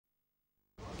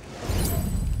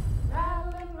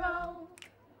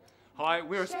Hi,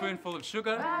 we're A Spoonful of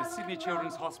Sugar, the Sydney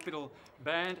Children's Hospital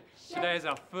band. Today is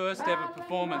our first ever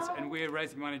performance and we're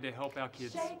raising money to help our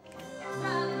kids.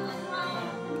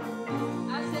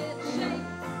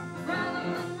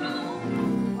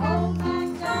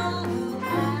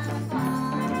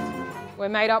 We're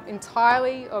made up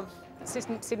entirely of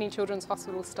Sydney Children's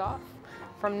Hospital staff,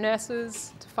 from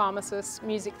nurses to pharmacists,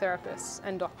 music therapists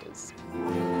and doctors.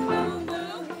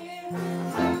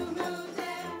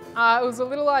 It was a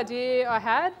little idea I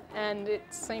had and it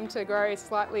seemed to grow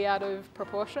slightly out of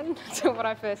proportion to what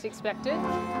I first expected.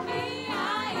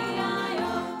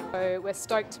 So we're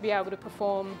stoked to be able to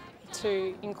perform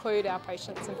to include our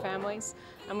patients and families,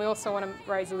 and we also want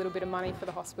to raise a little bit of money for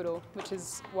the hospital, which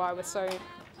is why we're so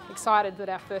excited that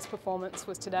our first performance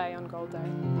was today on Gold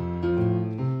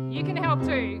Day. You can help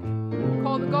too.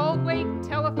 Call the Gold Week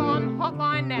Telethon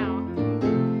hotline now.